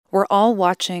We're all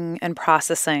watching and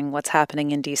processing what's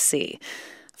happening in D.C.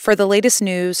 For the latest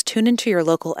news, tune into your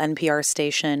local NPR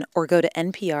station or go to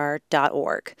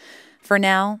npr.org. For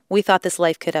now, we thought this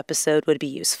Life Kit episode would be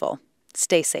useful.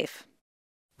 Stay safe.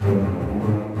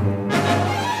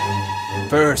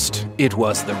 First, it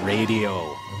was the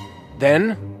radio.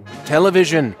 Then,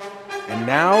 television. And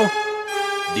now,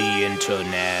 the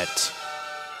internet.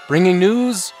 Bringing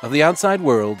news of the outside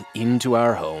world into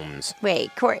our homes.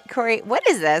 Wait, Corey, what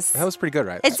is this? That was pretty good,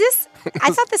 right? Is this?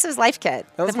 I thought this was Life Kit.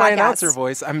 That was my announcer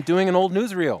voice. I'm doing an old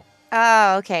newsreel.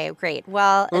 Oh, okay, great.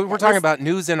 Well, we're talking about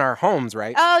news in our homes,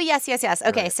 right? Oh, yes.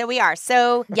 Okay, right. So we are.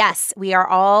 So, yes, we are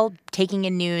all taking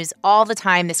in news all the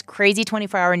time, this crazy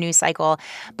 24-hour news cycle.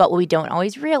 But what we don't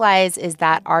always realize is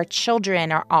that our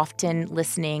children are often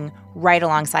listening right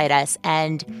alongside us.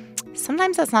 And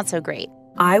sometimes that's not so great.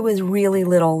 I was really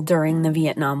little during the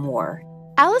Vietnam War.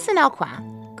 Allison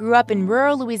Alquin grew up in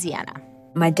rural Louisiana.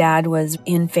 My dad was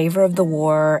in favor of the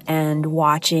war and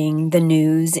watching the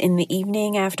news in the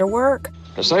evening after work.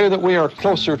 To say that we are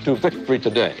closer to victory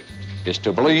today is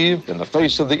to believe, in the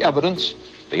face of the evidence,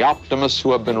 the optimists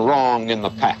who have been wrong in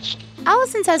the past.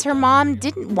 Allison says her mom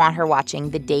didn't want her watching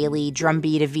the daily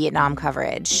drumbeat of Vietnam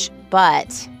coverage,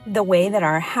 but the way that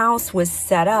our house was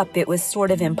set up, it was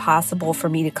sort of impossible for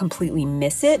me to completely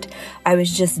miss it. I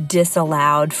was just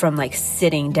disallowed from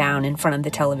sitting down in front of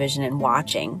the television and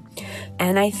watching.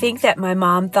 And I think that my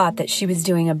mom thought that she was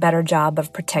doing a better job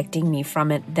of protecting me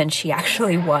from it than she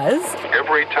actually was.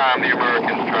 Every time the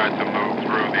Americans tried to move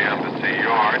through the embassy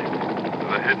yard,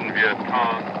 the hidden Viet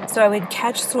Cong. So I would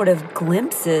catch sort of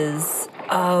glimpses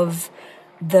of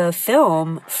the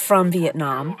film from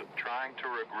Vietnam.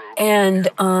 And,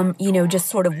 just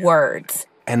sort of words.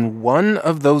 And one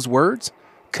of those words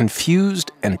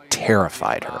confused and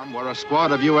terrified her. Where a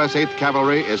squad of U.S. 8th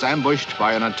Cavalry is ambushed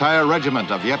by an entire regiment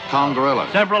of Viet Cong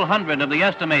guerrillas. Several hundred of the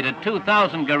estimated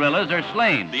 2,000 guerrillas are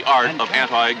slain. The art of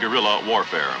anti-guerrilla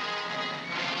warfare.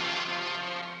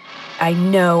 I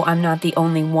know I'm not the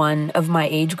only one of my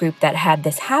age group that had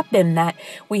this happen, that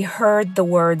we heard the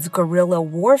words guerrilla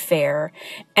warfare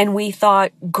and we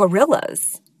thought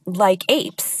gorillas, like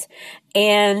apes.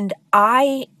 And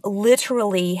I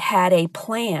literally had a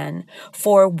plan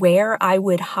for where I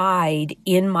would hide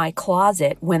in my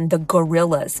closet when the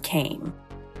gorillas came.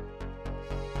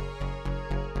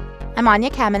 I'm Anya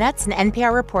Kamenetz, an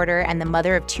NPR reporter and the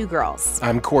mother of two girls.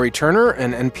 I'm Corey Turner,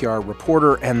 an NPR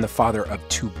reporter and the father of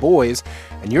two boys,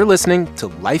 and you're listening to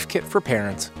Life Kit for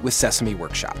Parents with Sesame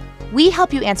Workshop. We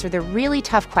help you answer the really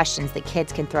tough questions that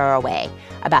kids can throw away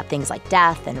about things like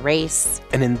death and race.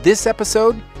 And in this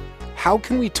episode, how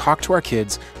can we talk to our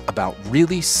kids about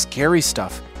really scary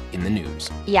stuff in the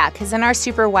news? Yeah, because in our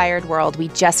super wired world, we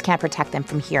just can't protect them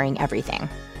from hearing everything.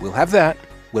 We'll have that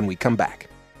when we come back.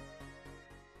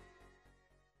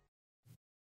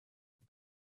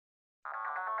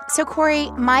 So,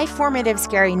 Corey, my formative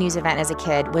scary news event as a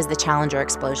kid was the Challenger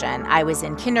explosion. I was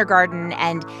in kindergarten,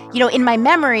 and, in my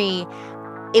memory,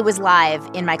 it was live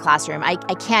in my classroom. I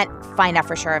can't find out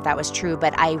for sure if that was true,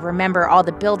 but I remember all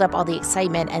the buildup, all the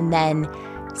excitement, and then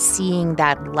seeing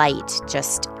that light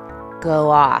just go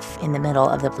off in the middle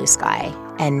of the blue sky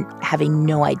and having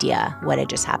no idea what had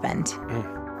just happened.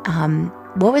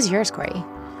 What was yours, Corey?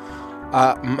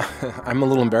 I'm a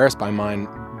little embarrassed by mine,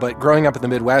 but growing up in the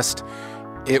Midwest,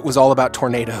 it was all about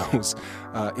tornadoes.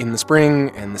 In the spring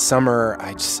and the summer,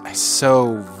 I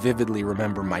so vividly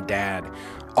remember my dad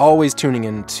always tuning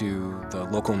into the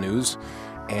local news.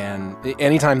 And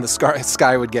anytime the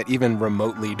sky would get even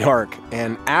remotely dark,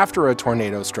 and after a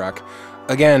tornado struck,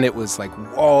 again, it was like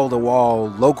wall-to-wall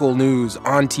local news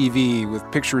on TV with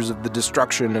pictures of the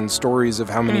destruction and stories of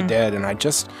how many dead. And I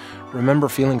just remember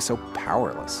feeling so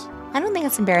powerless. I don't think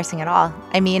it's embarrassing at all.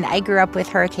 I mean, I grew up with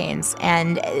hurricanes,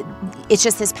 and it's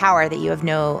just this power that you have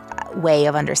no way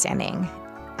of understanding.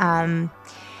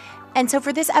 And so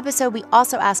for this episode, we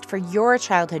also asked for your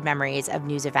childhood memories of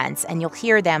news events, and you'll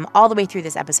hear them all the way through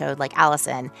this episode, like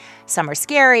Allison. Some are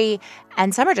scary,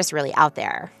 and some are just really out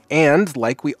there. And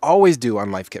like we always do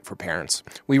on Life Kit for Parents,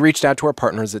 we reached out to our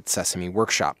partners at Sesame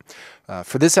Workshop.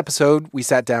 For this episode, we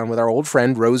sat down with our old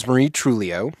friend, Rosemarie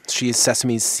Trulio. She is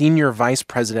Sesame's Senior Vice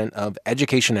President of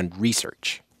Education and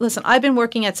Research. Listen, I've been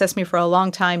working at Sesame for a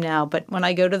long time now, but when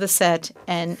I go to the set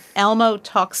and Elmo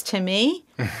talks to me,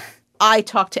 I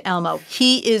talk to Elmo.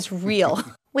 He is real.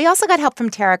 We also got help from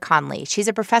Tara Conley. She's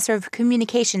a professor of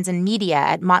communications and media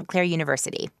at Montclair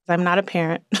University. I'm not a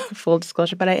parent, full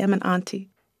disclosure, but I am an auntie.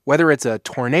 Whether it's a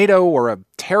tornado or a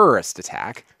terrorist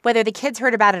attack, whether the kids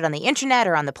heard about it on the internet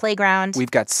or on the playground, we've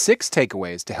got 6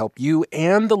 takeaways to help you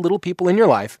and the little people in your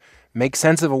life make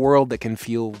sense of a world that can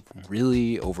feel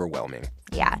really overwhelming.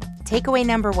 Yeah. Takeaway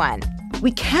number 1.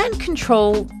 We can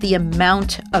control the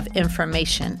amount of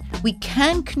information. We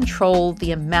can control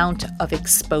the amount of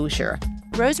exposure.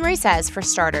 Rosemarie says, for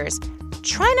starters,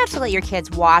 try not to let your kids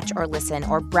watch or listen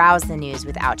or browse the news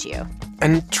without you.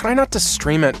 And try not to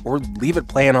stream it or leave it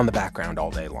playing on the background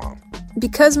all day long.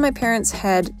 Because my parents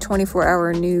had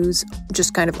 24-hour news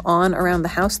just kind of on around the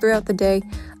house throughout the day,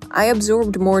 I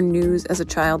absorbed more news as a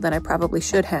child than I probably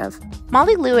should have.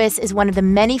 Molly Lewis is one of the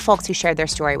many folks who shared their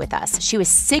story with us. She was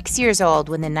 6 years old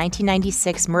when the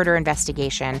 1996 murder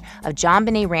investigation of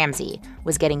JonBenet Ramsey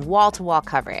was getting wall-to-wall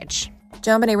coverage.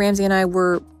 JonBenet Ramsey and I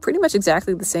were pretty much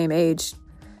exactly the same age.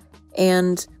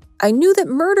 And I knew that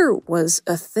murder was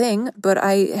a thing, but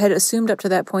I had assumed up to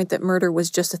that point that murder was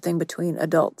just a thing between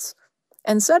adults.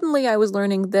 And suddenly I was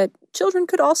learning that children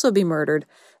could also be murdered.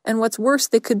 And what's worse,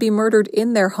 they could be murdered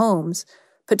in their homes,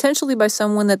 potentially by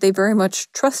someone that they very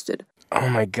much trusted. Oh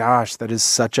my gosh, that is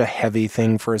such a heavy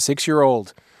thing for a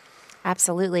 6-year-old.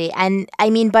 Absolutely. And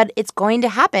but it's going to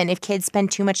happen if kids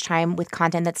spend too much time with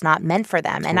content that's not meant for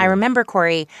them. And I remember,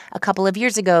 Corey, a couple of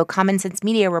years ago, Common Sense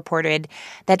Media reported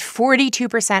that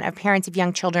 42% of parents of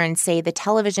young children say the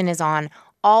television is on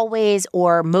always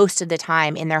or most of the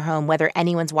time in their home, whether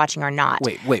anyone's watching or not.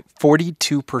 Wait,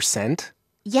 42%?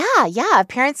 Yeah.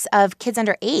 Parents of kids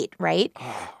under 8, right?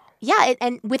 Yeah,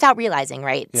 and without realizing,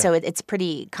 right? Yeah. So it's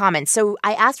pretty common. So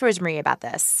I asked Rosemarie about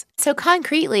this. So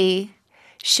concretely,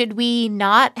 should we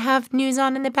not have news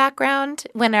on in the background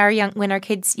when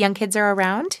young kids are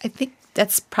around? I think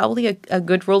that's probably a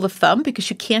good rule of thumb because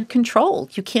you can't control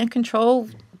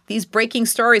these breaking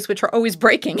stories, which are always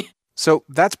breaking. So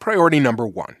that's priority number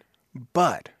 1.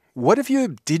 But what if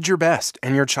you did your best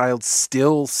and your child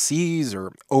still sees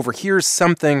or overhears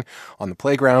something on the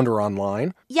playground or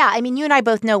online? Yeah, you and I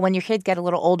both know when your kids get a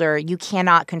little older, you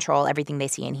cannot control everything they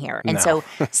see and hear. And so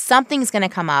something's going to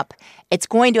come up. It's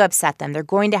going to upset them. They're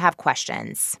going to have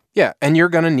questions. Yeah, and you're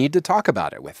going to need to talk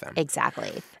about it with them.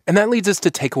 Exactly. And that leads us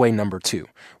to takeaway number 2.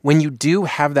 When you do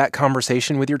have that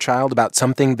conversation with your child about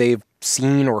something they've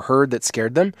seen or heard that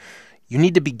scared them, you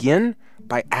need to begin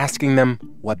by asking them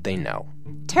what they know.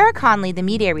 Tara Conley, the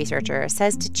media researcher,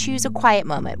 says to choose a quiet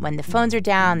moment when the phones are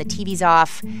down, the TV's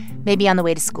off, maybe on the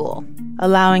way to school.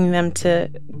 Allowing them to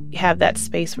have that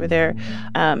space where they're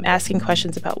asking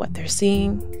questions about what they're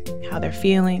seeing, how they're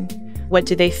feeling, what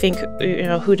do they think,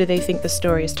 who do they think the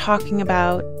story is talking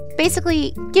about.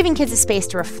 Basically, giving kids a space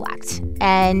to reflect.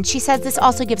 And she says this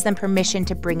also gives them permission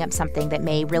to bring up something that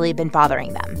may really have been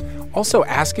bothering them. Also,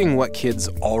 asking what kids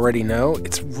already know,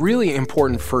 it's really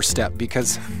important first step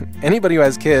because anybody who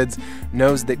has kids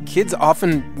knows that kids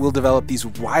often will develop these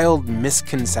wild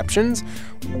misconceptions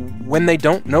when they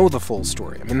don't know the full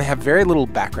story. They have very little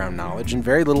background knowledge and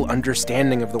very little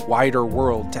understanding of the wider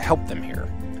world to help them here.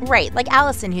 Right, like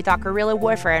Allison, who thought guerrilla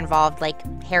warfare involved,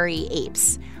 hairy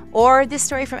apes. Or this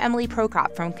story from Emily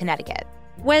Prokop from Connecticut.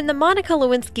 When the Monica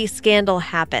Lewinsky scandal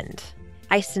happened,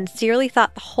 I sincerely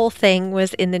thought the whole thing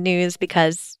was in the news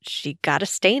because she got a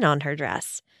stain on her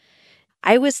dress.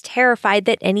 I was terrified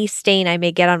that any stain I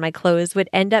may get on my clothes would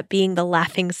end up being the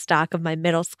laughingstock of my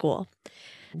middle school.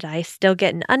 And I still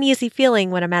get an uneasy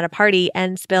feeling when I'm at a party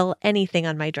and spill anything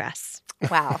on my dress.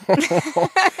 Wow.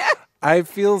 I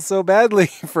feel so badly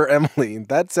for Emily.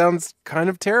 That sounds kind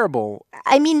of terrible.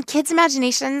 Kids'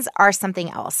 imaginations are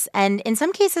something else. And in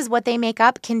some cases, what they make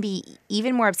up can be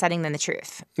even more upsetting than the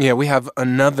truth. Yeah, we have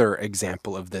another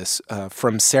example of this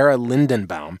from Sarah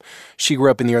Lindenbaum. She grew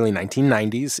up in the early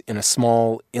 1990s in a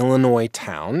small Illinois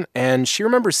town, and she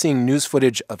remembers seeing news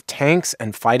footage of tanks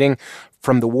and fighting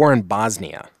from the war in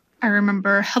Bosnia. I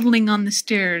remember huddling on the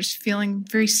stairs, feeling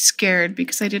very scared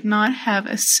because I did not have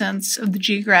a sense of the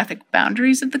geographic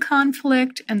boundaries of the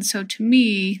conflict. And so to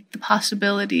me, the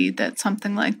possibility that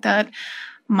something like that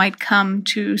might come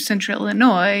to central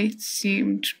Illinois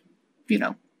seemed,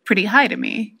 pretty high to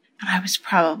me. And I was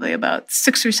probably about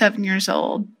 6 or 7 years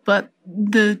old, but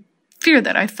the fear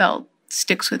that I felt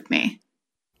sticks with me.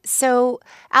 So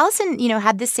Allison,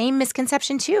 had the same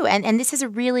misconception too. And this is a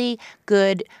really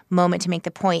good moment to make the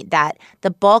point that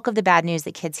the bulk of the bad news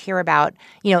that kids hear about,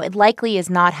 it likely is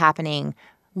not happening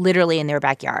literally in their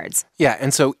backyards. Yeah,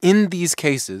 and so in these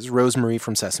cases, Rosemarie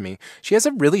from Sesame, she has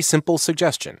a really simple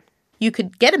suggestion. You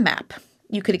could get a map.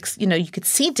 You could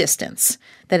see distance,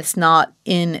 that it's not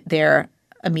in their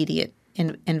immediate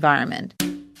environment.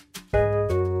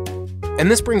 And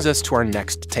this brings us to our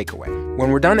next takeaway. When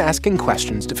we're done asking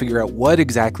questions to figure out what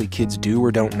exactly kids do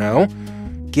or don't know,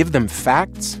 give them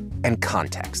facts and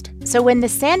context. So when the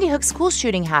Sandy Hook school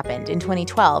shooting happened in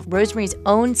 2012, Rosemarie's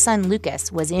own son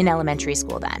Lucas was in elementary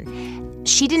school then.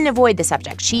 she didn't avoid the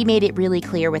subject. She made it really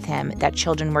clear with him that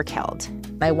children were killed.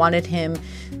 I wanted him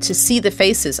to see the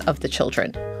faces of the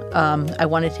children. I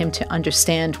wanted him to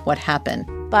understand what happened.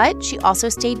 But she also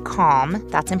stayed calm.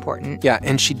 That's important. Yeah,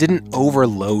 and she didn't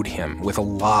overload him with a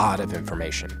lot of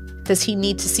information. Does he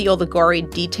need to see all the gory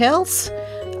details?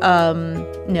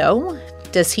 No.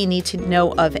 Does he need to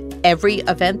know of every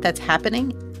event that's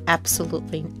happening?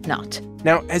 Absolutely not.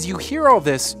 Now, as you hear all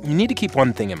this, you need to keep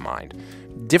one thing in mind.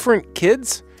 Different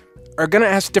kids are going to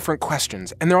ask different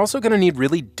questions, and they're also going to need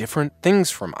really different things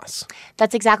from us.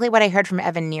 That's exactly what I heard from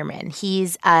Evan Neerman.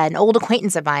 He's an old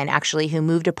acquaintance of mine, actually, who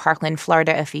moved to Parkland,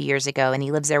 Florida a few years ago, and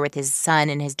he lives there with his son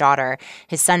and his daughter.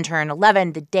 His son turned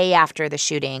 11 the day after the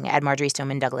shooting at Marjory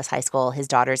Stoneman Douglas High School. His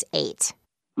daughter's 8.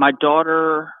 My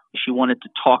daughter, she wanted to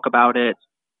talk about it.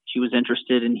 She was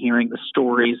interested in hearing the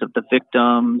stories of the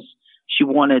victims. She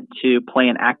wanted to play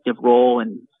an active role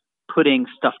in putting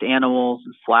stuffed animals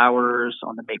and flowers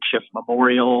on the makeshift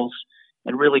memorials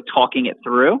and really talking it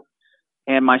through.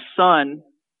 And my son,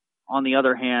 on the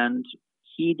other hand,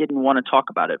 he didn't want to talk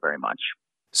about it very much.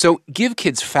 So give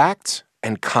kids facts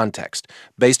and context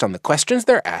based on the questions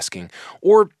they're asking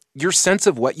or your sense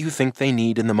of what you think they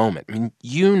need in the moment. I mean,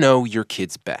 you know your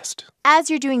kids best. As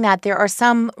you're doing that, there are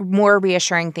some more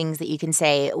reassuring things that you can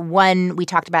say. One, we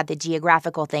talked about the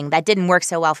geographical thing. That didn't work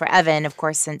so well for Evan, of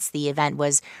course, since the event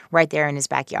was right there in his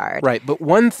backyard. Right, but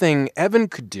one thing Evan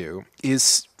could do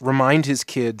is remind his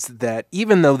kids that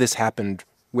even though this happened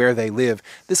where they live,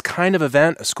 this kind of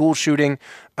event, a school shooting,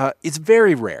 is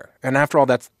very rare. And after all,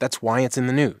 that's why it's in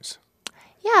the news.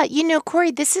 Yeah, you know, Corey,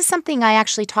 this is something I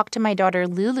actually talked to my daughter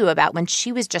Lulu about when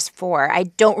she was just 4. I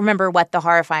don't remember what the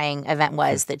horrifying event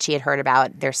was that she had heard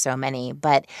about. There's so many.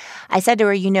 But I said to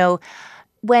her, you know,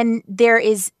 when there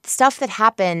is stuff that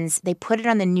happens, they put it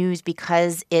on the news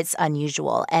because it's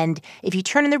unusual. And if you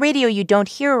turn on the radio, you don't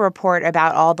hear a report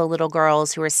about all the little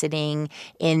girls who are sitting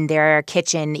in their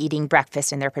kitchen eating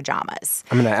breakfast in their pajamas.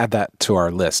 I'm going to add that to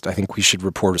our list. I think we should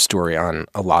report a story on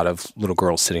a lot of little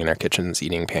girls sitting in their kitchens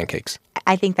eating pancakes.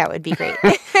 I think that would be great.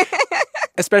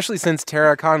 Especially since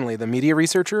Tara Connolly, the media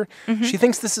researcher, she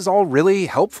thinks this is all really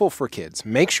helpful for kids.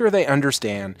 Make sure they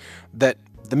understand that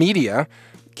the media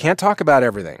can't talk about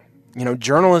everything. You know,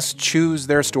 journalists choose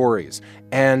their stories,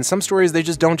 and some stories they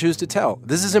just don't choose to tell.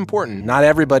 This is important. Not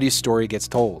everybody's story gets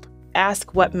told.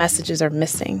 Ask what messages are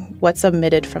missing, what's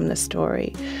omitted from the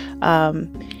story.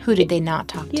 Who did they not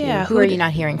talk to? Yeah, who are you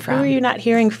not hearing from? Who are you not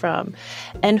hearing from?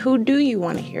 And who do you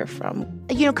want to hear from?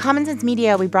 You know, Common Sense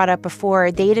Media, we brought up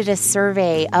before, they did a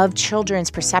survey of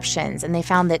children's perceptions, and they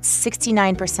found that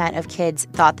 69% of kids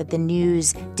thought that the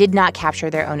news did not capture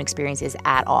their own experiences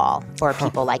at all, or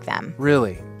people like them.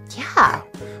 Really? Yeah.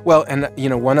 Well, and, you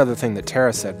know, one other thing that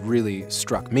Tara said really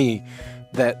struck me,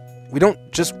 that we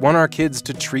don't just want our kids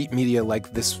to treat media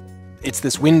like this. It's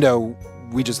this window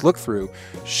we just look through.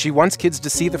 She wants kids to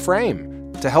see the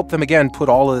frame, to help them, again, put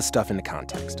all of this stuff into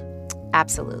context.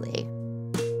 Absolutely.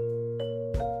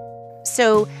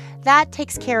 So that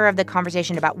takes care of the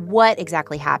conversation about what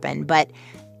exactly happened. But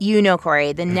you know,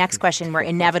 Corey, the next question we're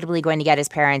inevitably going to get as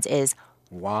parents is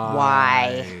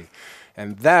why?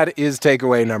 And that is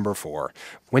takeaway number 4.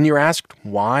 When you're asked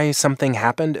why something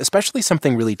happened, especially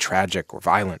something really tragic or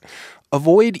violent,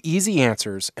 avoid easy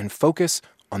answers and focus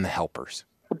on the helpers.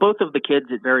 Well, both of the kids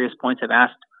at various points have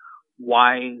asked,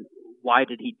 why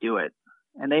did he do it?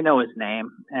 And they know his name.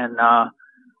 And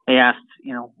they asked,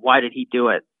 you know, why did he do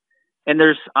it? And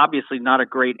there's obviously not a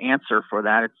great answer for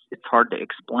that. It's hard to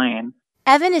explain.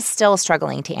 Evan is still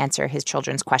struggling to answer his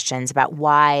children's questions about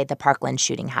why the Parkland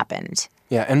shooting happened.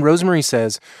 Yeah, and Rosemary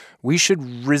says we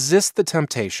should resist the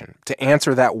temptation to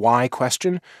answer that why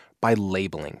question by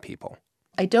labeling people.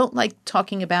 I don't like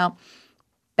talking about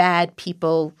bad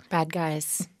people. Bad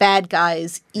guys. Bad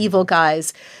guys, evil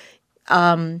guys.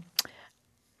 There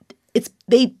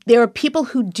are people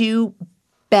who do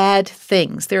bad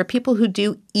things. There are people who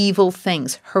do evil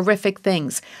things, horrific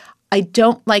things. I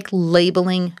don't like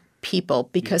labeling people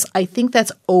because I think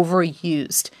that's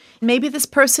overused. Maybe this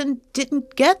person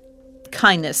didn't get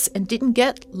kindness and didn't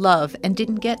get love and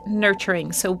didn't get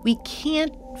nurturing, so we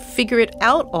can't figure it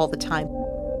out all the time.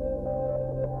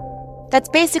 That's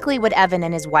basically what Evan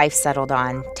and his wife settled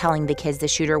on, telling the kids the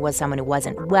shooter was someone who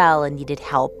wasn't well and needed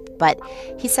help. But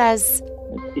he says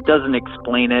it doesn't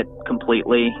explain it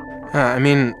completely. I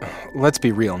mean, let's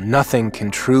be real. Nothing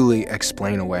can truly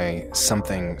explain away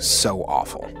something so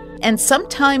awful. And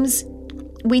sometimes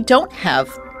we don't have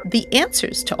the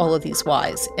answers to all of these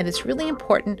whys. And it's really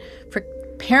important for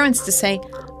parents to say,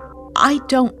 I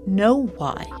don't know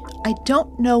why. I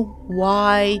don't know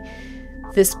why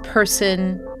this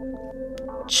person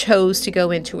chose to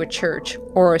go into a church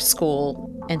or a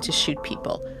school and to shoot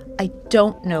people. I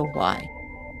don't know why.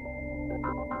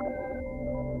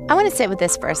 I want to sit with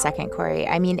this for a second, Corey.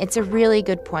 I mean, it's a really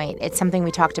good point. It's something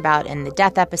we talked about in the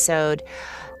death episode.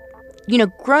 You know,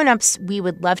 grown-ups, we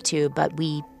would love to, but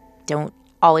we don't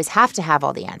always have to have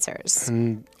all the answers.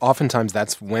 And oftentimes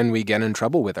that's when we get in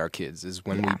trouble with our kids, is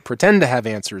when we pretend to have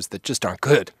answers that just aren't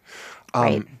good.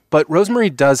 Right. But Rosemary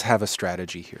does have a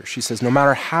strategy here. She says no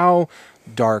matter how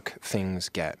dark things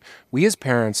get, we as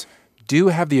parents do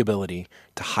have the ability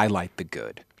to highlight the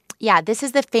good. Yeah, this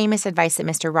is the famous advice that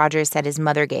Mr. Rogers said his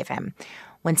mother gave him.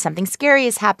 When something scary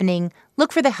is happening,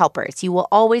 look for the helpers. You will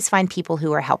always find people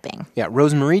who are helping. Yeah,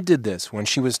 Rosemary did this when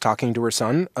she was talking to her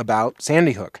son about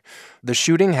Sandy Hook. The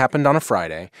shooting happened on a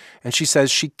Friday, and she says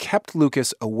she kept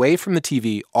Lucas away from the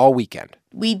TV all weekend.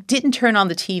 We didn't turn on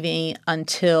the TV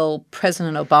until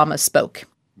President Obama spoke.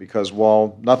 Because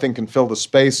while nothing can fill the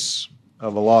space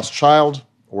of a lost child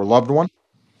or loved one,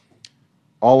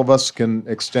 all of us can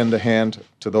extend a hand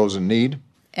to those in need.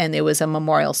 And there was a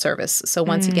memorial service. So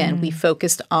once again, we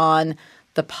focused on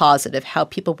the positive, how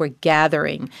people were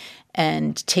gathering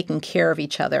and taking care of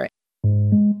each other.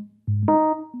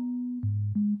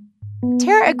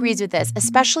 Tara agrees with this,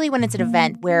 especially when it's an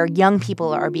event where young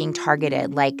people are being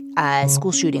targeted, like a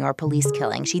school shooting or police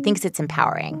killing. She thinks it's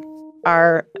empowering.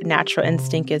 Our natural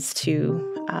instinct is to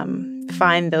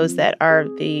find those that are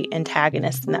the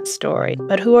antagonists in that story.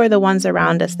 But who are the ones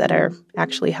around us that are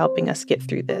actually helping us get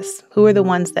through this? Who are the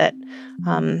ones that,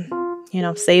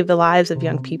 save the lives of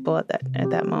young people at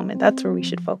that moment? That's where we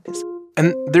should focus.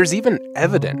 And there's even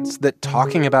evidence that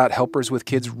talking about helpers with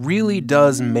kids really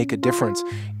does make a difference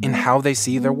in how they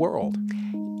see their world.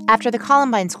 After the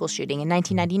Columbine school shooting in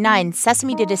 1999,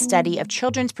 Sesame did a study of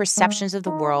children's perceptions of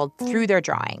the world through their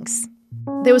drawings.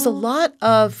 There was a lot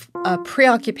of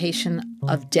preoccupation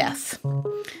of death.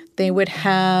 They would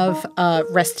have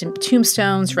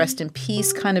tombstones, rest in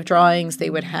peace kind of drawings. They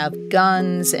would have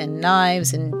guns and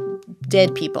knives and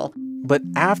dead people. But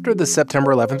after the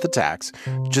September 11th attacks,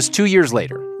 just 2 years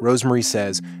later, Rosemary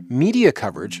says media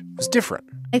coverage was different.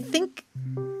 I think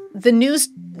the news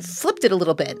flipped it a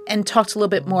little bit and talked a little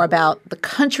bit more about the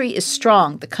country is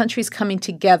strong. The country's coming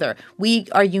together. We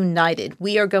are united.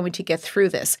 We are going to get through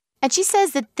this. And she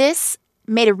says that this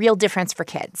made a real difference for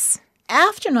kids.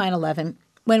 After 9/11,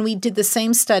 when we did the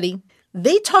same study,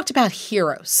 they talked about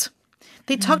heroes.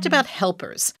 They talked about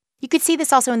helpers. You could see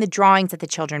this also in the drawings that the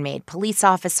children made. Police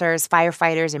officers,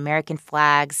 firefighters, American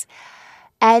flags.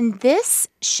 And this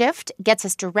shift gets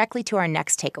us directly to our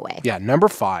next takeaway. Yeah, number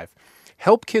 5.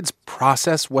 Help kids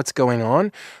process what's going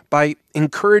on by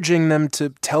encouraging them to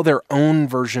tell their own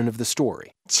version of the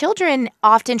story. Children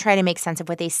often try to make sense of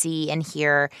what they see and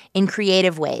hear in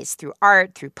creative ways, through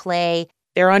art, through play.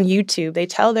 They're on YouTube. They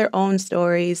tell their own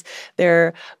stories.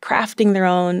 They're crafting their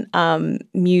own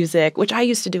music, which I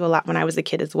used to do a lot when I was a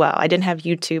kid as well. I didn't have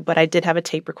YouTube, but I did have a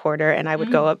tape recorder, and I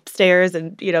would go upstairs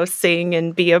and, sing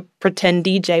and be a pretend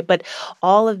DJ. But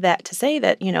all of that to say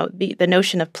that, the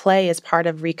notion of play is part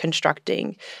of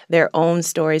reconstructing their own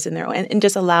stories and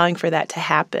just allowing for that to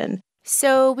happen.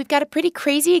 So we've got a pretty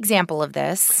crazy example of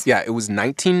this. Yeah, it was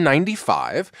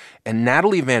 1995, and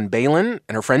Natalie Van Balen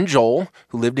and her friend Joel,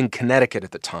 who lived in Connecticut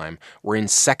at the time, were in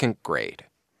 2nd grade.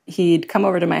 He'd come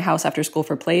over to my house after school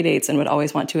for play dates and would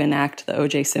always want to enact the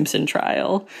O.J. Simpson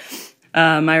trial.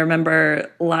 I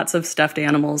remember lots of stuffed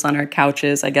animals on our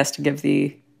couches, I guess to give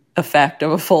the effect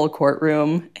of a full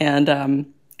courtroom. And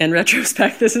in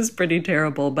retrospect, this is pretty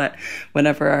terrible, but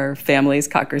whenever our family's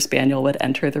Cocker Spaniel would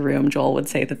enter the room, Joel would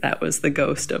say that was the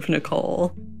ghost of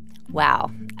Nicole.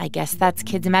 Wow, I guess that's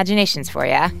kids' imaginations for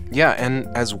you. Yeah, and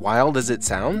as wild as it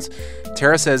sounds,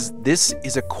 Tara says this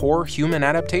is a core human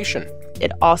adaptation.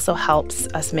 It also helps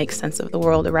us make sense of the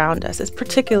world around us,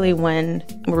 particularly when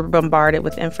we're bombarded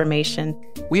with information.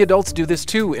 We adults do this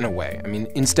too, in a way. I mean,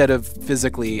 instead of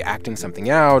physically acting something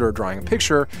out or drawing a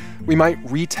picture, we might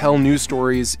retell news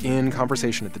stories in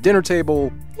conversation at the dinner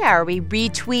table. Yeah, or we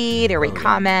retweet, or we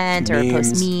comment, or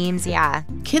post memes, yeah.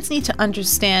 Kids need to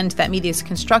understand that media is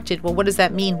constructed. Well, what does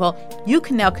that mean? Well, you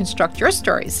can now construct your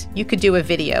stories. You could do a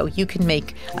video. You can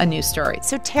make a news story.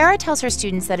 So Tara tells her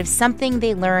students that if something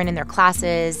they learn in their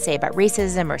classes, say about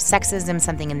racism or sexism,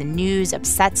 something in the news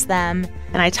upsets them.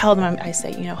 And I tell them, I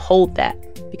say, hold that.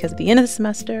 Because at the end of the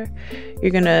semester,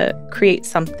 you're going to create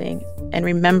something and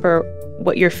remember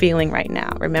what you're feeling right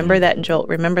now. Remember that jolt,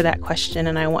 remember that question,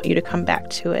 and I want you to come back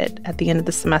to it at the end of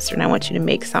the semester, and I want you to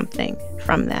make something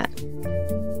from that.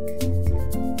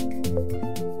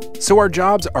 So our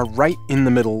jobs are right in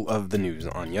the middle of the news,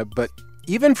 Anya, but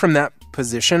even from that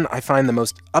position, I find the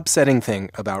most upsetting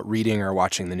thing about reading or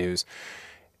watching the news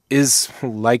is,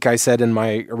 like I said in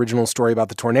my original story about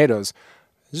the tornadoes,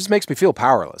 it just makes me feel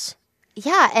powerless.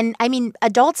 Yeah, and I mean,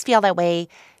 adults feel that way.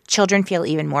 Children feel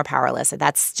even more powerless.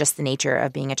 That's just the nature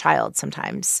of being a child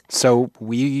sometimes. So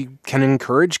we can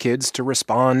encourage kids to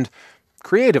respond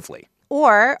creatively.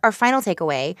 Or, our final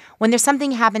takeaway, when there's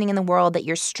something happening in the world that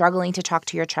you're struggling to talk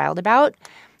to your child about,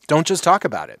 don't just talk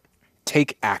about it.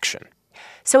 Take action.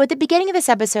 So at the beginning of this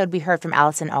episode, we heard from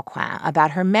Alison Aucoin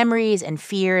about her memories and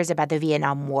fears about the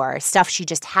Vietnam War, stuff she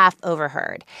just half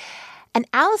overheard. And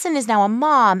Alison is now a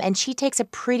mom, and she takes a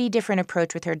pretty different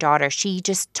approach with her daughter. She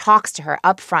just talks to her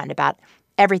up front about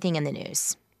everything in the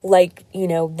news. Like,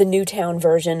 the Newtown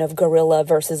version of gorilla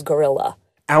versus gorilla.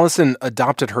 Alison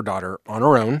adopted her daughter on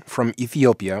her own from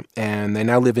Ethiopia, and they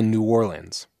now live in New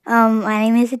Orleans. My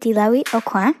name is Adilawit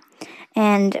Aucoin,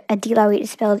 and Adilawit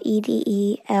is spelled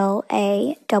Edelawit.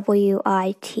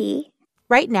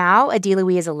 Right now,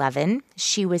 Adilawit is 11.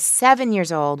 She was 7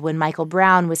 years old when Michael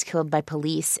Brown was killed by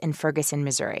police in Ferguson,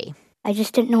 Missouri. I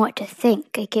just didn't know what to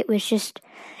think. It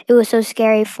was so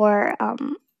scary for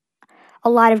a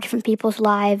lot of different people's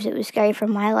lives. It was scary for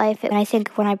my life. And I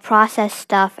think when I process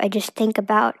stuff, I just think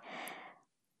about,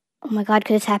 oh my God,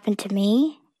 could this happen to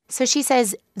me? So she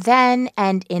says then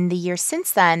and in the years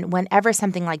since then, whenever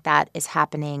something like that is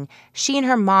happening, she and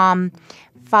her mom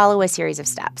follow a series of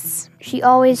steps. She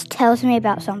always tells me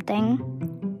about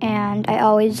something, and I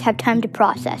always have time to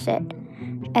process it.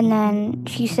 And then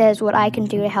she says what I can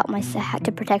do to help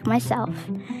to protect myself.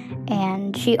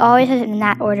 And she always has it in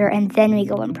that order, and then we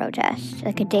go and protest,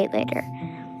 like a day later.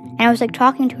 And I was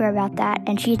talking to her about that,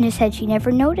 and she just said she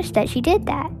never noticed that she did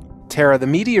that. Tara, the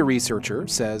media researcher,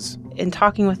 says, in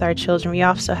talking with our children, we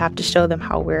also have to show them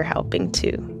how we're helping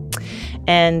too.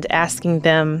 And asking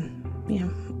them,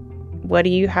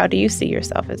 how do you see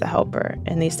yourself as a helper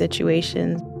in these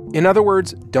situations? In other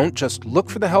words, don't just look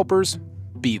for the helpers,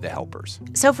 be the helpers.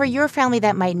 So for your family,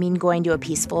 that might mean going to a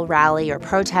peaceful rally or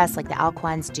protest like the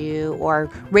Aucoins do, or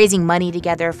raising money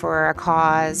together for a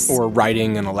cause. Or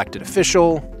writing an elected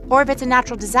official. Or if it's a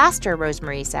natural disaster,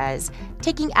 Rosemarie says,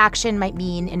 taking action might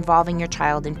mean involving your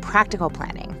child in practical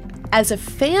planning. As a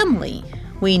family,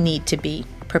 we need to be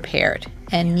prepared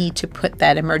and need to put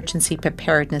that emergency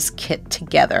preparedness kit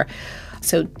together.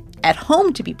 So at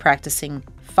home to be practicing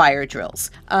fire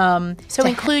drills. So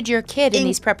include your kid in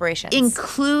these preparations.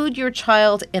 Include your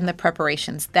child in the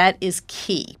preparations. That is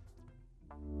key.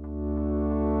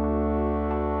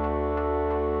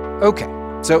 Okay,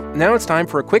 so now it's time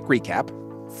for a quick recap.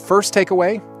 First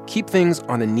takeaway, keep things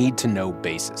on a need-to-know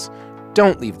basis.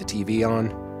 Don't leave the TV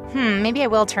on. Maybe I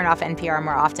will turn off NPR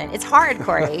more often. It's hard,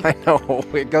 Corey. I know.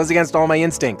 It goes against all my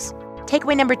instincts.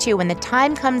 Takeaway number 2, when the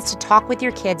time comes to talk with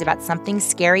your kids about something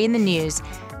scary in the news,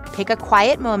 pick a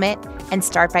quiet moment and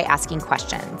start by asking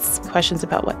questions. Questions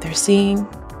about what they're seeing,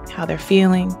 how they're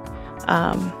feeling,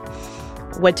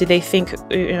 what do they think,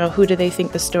 who do they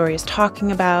think the story is talking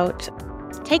about.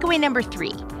 Takeaway number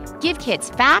 3, give kids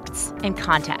facts and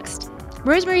context.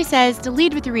 Rosemarie says to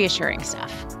lead with the reassuring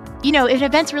stuff. If an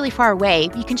event's really far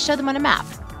away, you can show them on a map.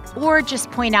 Or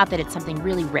just point out that it's something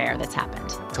really rare that's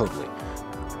happened. Totally.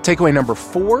 Takeaway number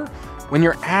 4, when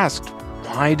you're asked,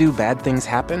 why do bad things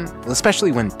happen?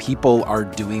 Especially when people are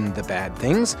doing the bad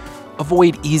things,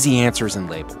 avoid easy answers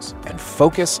and labels and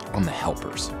focus on the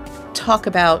helpers. Talk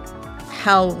about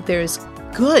how there's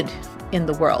good in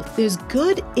the world. There's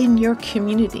good in your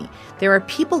community. There are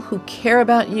people who care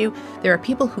about you. There are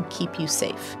people who keep you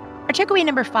safe. Our takeaway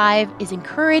number 5 is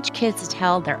encourage kids to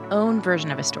tell their own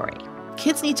version of a story.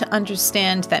 Kids need to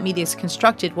understand that media is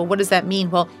constructed. Well, what does that mean?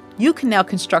 Well, you can now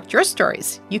construct your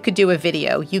stories. You could do a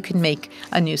video. You can make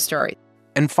a new story.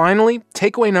 And finally,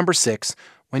 takeaway number 6,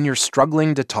 when you're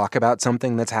struggling to talk about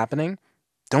something that's happening,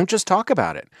 don't just talk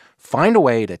about it. Find a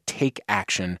way to take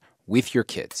action with your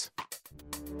kids.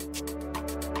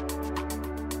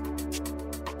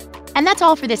 And that's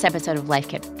all for this episode of Life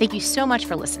Kit. Thank you so much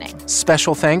for listening.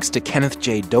 Special thanks to Kenneth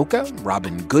J. Doka,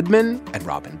 Robin Goodman, and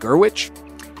Robin Gurwitch.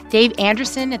 Dave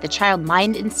Anderson at the Child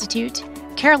Mind Institute,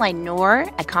 Caroline Knorr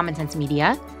at Common Sense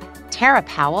Media, Tara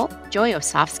Powell, Joy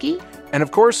Osofsky, and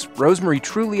of course, Rosemarie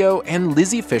Trulio and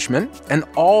Lizzie Fishman, and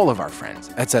all of our friends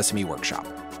at Sesame Workshop.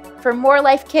 For more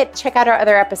Life Kit, check out our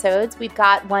other episodes. We've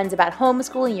got ones about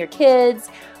homeschooling your kids,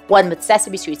 one with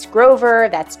Sesame Street's Grover,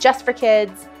 that's just for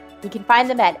kids. You can find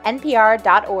them at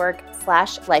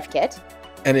npr.org/lifekit.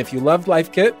 And if you loved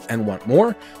Life Kit and want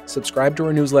more, subscribe to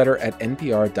our newsletter at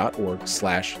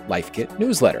npr.org/lifekit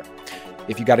newsletter.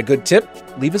 If you got a good tip,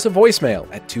 leave us a voicemail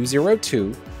at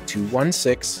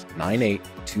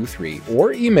 202-216-9823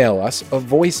 or email us a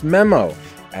voice memo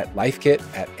at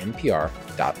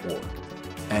lifekit@npr.org.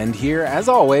 And here, as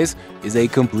always, is a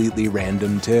completely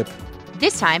random tip.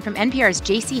 This time from NPR's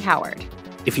J.C. Howard.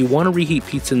 If you want to reheat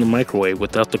pizza in the microwave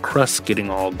without the crust getting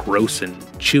all gross and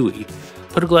chewy,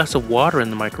 put a glass of water in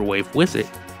the microwave with it,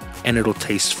 and it'll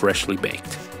taste freshly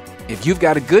baked. If you've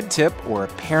got a good tip or a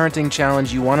parenting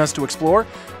challenge you want us to explore,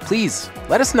 please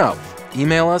let us know.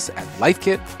 Email us at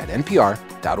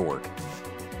lifekit@npr.org.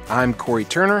 I'm Corey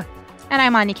Turner. And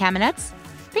I'm Anya Kamenetz.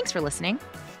 Thanks for listening.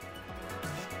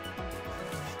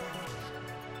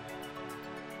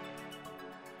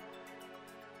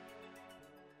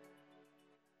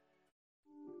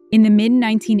 In the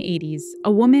mid-1980s,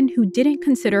 a woman who didn't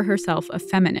consider herself a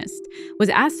feminist was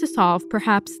asked to solve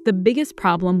perhaps the biggest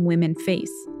problem women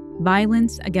face: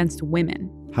 violence against women.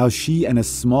 How she and a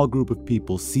small group of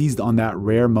people seized on that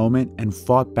rare moment and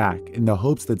fought back in the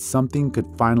hopes that something could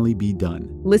finally be done.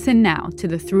 Listen now to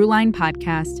the Throughline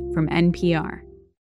podcast from NPR.